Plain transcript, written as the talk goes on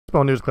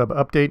Baseball News Club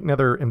update.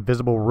 Another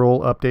invisible rule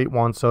update.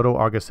 Juan Soto,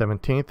 August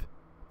 17th.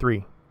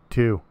 3,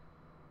 2,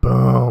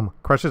 boom.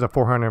 Crushes a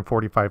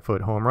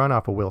 445-foot home run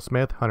off of Will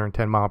Smith.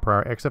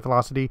 110-mile-per-hour exit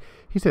velocity.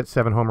 He's hit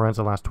 7 home runs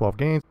in the last 12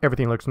 games.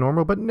 Everything looks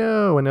normal, but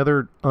no.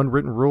 Another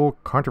unwritten rule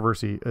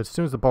controversy. As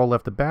soon as the ball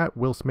left the bat,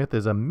 Will Smith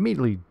is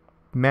immediately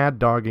mad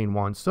dogging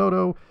Juan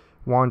Soto.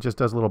 Juan just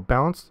does a little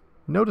bounce.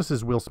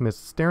 Notices Will Smith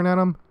staring at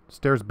him.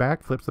 Stares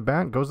back, flips the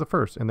bat, goes to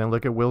first, and then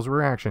look at Will's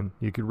reaction.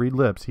 You could read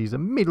lips. He's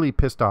immediately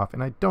pissed off,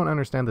 and I don't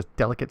understand this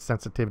delicate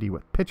sensitivity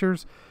with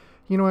pitchers.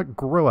 You know what?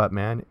 Grow up,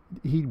 man.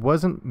 He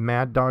wasn't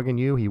mad dogging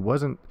you. He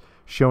wasn't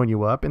showing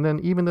you up. And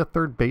then even the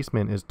third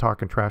baseman is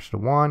talking trash to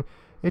Juan.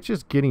 It's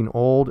just getting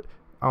old.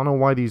 I don't know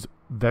why these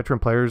veteran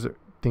players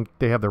think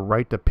they have the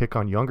right to pick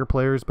on younger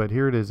players, but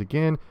here it is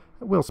again.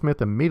 Will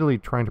Smith immediately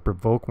trying to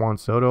provoke Juan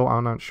Soto.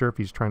 I'm not sure if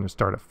he's trying to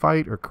start a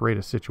fight or create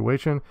a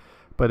situation,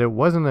 but it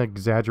wasn't an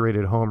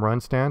exaggerated home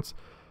run stance.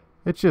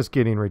 It's just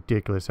getting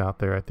ridiculous out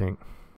there, I think.